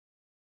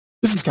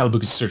is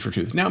Calabuca's Search for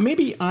Truth. Now,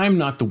 maybe I'm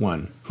not the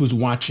one who's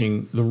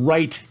watching the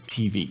right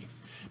TV.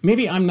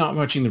 Maybe I'm not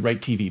watching the right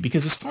TV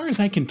because as far as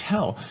I can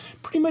tell,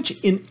 pretty much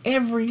in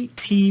every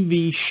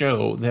TV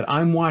show that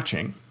I'm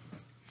watching,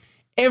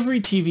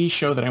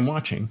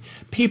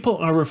 people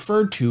are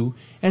referred to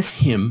as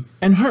him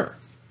and her.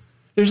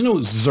 There's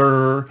no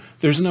zer.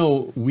 There's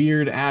no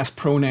weird ass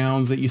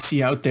pronouns that you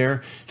see out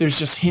there. There's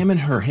just him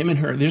and her, him and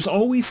her. There's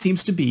always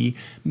seems to be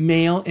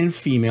male and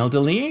female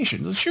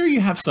delineation. Sure,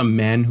 you have some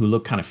men who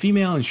look kind of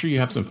female, and sure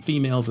you have some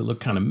females that look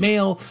kind of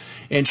male,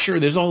 and sure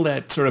there's all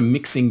that sort of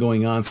mixing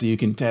going on. So you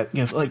can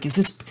guess, like, is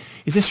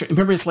this?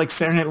 Remember, it's like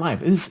Saturday Night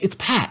Live. It's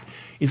Pat.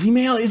 Is he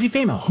male? Is he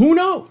female? Who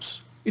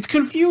knows? It's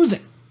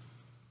confusing.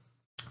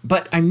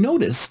 But I've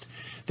noticed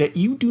that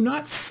you do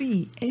not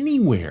see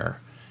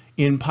anywhere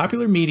in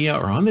popular media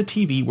or on the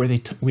TV where they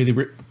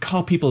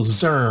call people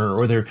zer,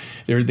 or they're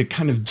the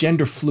kind of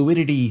gender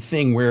fluidity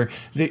thing where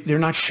they're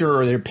not sure,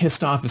 or they're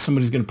pissed off if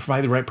somebody's going to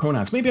provide the right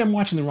pronouns. Maybe I'm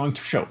watching the wrong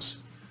shows,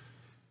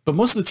 but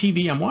most of the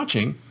TV I'm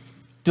watching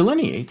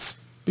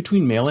delineates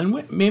between male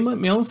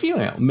and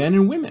female, men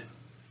and women.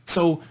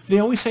 So they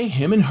always say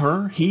him and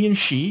her, he and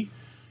she,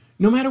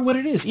 no matter what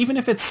it is. Even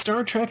if it's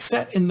Star Trek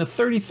set in the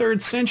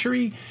 33rd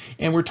century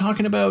and we're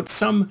talking about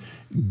some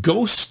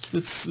ghost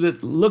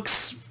that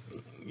looks,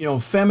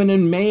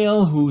 feminine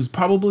male who's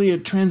probably a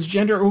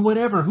transgender or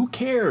whatever, who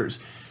cares?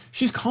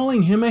 She's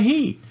calling him a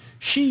he.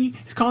 She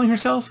is calling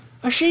herself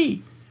a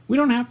she. We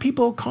don't have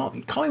people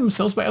calling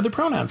themselves by other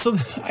pronouns. So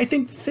I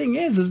think the thing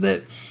is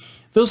that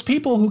those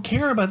people who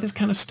care about this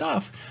kind of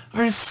stuff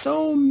are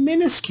so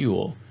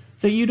minuscule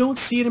that you don't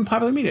see it in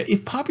popular media.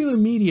 If popular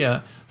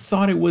media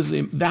thought it was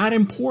that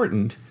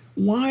important,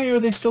 why are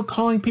they still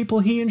calling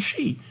people he and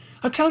she?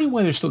 I'll tell you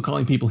why they're still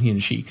calling people he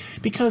and she.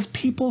 Because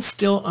people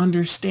still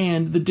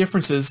understand the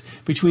differences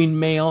between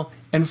male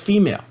and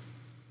female.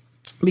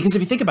 Because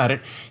if you think about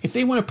it, if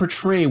they want to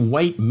portray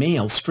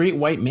straight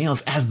white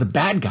males as the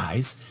bad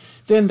guys,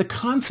 then the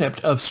concept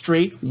of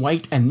straight,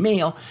 white, and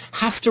male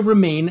has to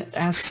remain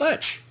as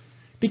such.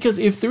 Because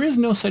if there is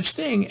no such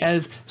thing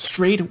as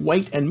straight,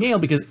 white, and male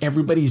because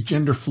everybody's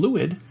gender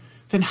fluid,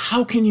 then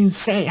how can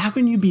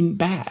you be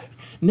bad,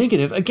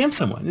 negative against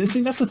someone? And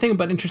see, that's the thing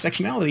about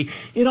intersectionality.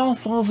 It all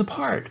falls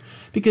apart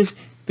because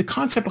the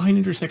concept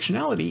behind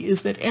intersectionality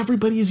is that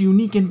everybody is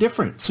unique and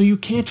different. So you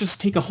can't just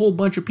take a whole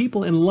bunch of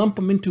people and lump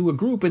them into a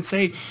group and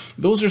say,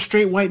 those are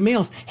straight white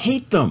males.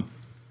 Hate them.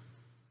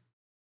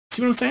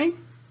 See what I'm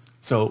saying?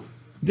 So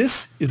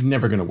this is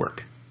never going to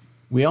work.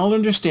 We all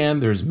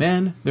understand there's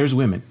men, there's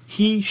women.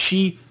 He,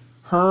 she,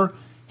 her,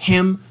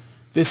 him.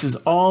 This is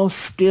all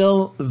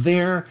still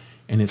there,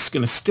 and it's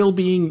going to still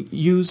being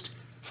used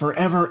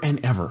forever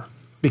and ever,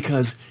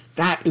 because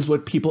that is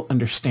what people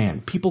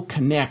understand. People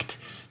connect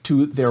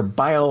to their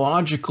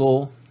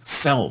biological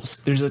selves.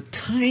 There's a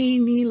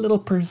tiny little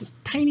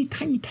percentage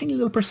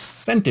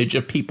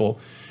of people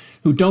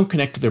who don't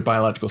connect to their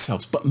biological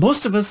selves, but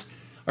most of us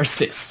are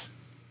cis.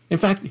 In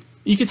fact,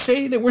 you could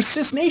say that we're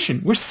cis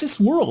nation. We're cis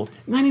world.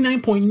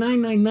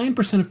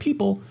 99.999% of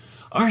people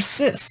are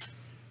cis.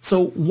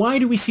 So why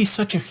do we see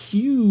such a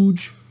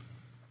huge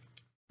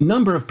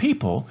number of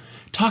people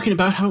talking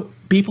about how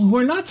people who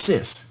are not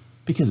cis?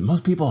 Because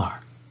most people are.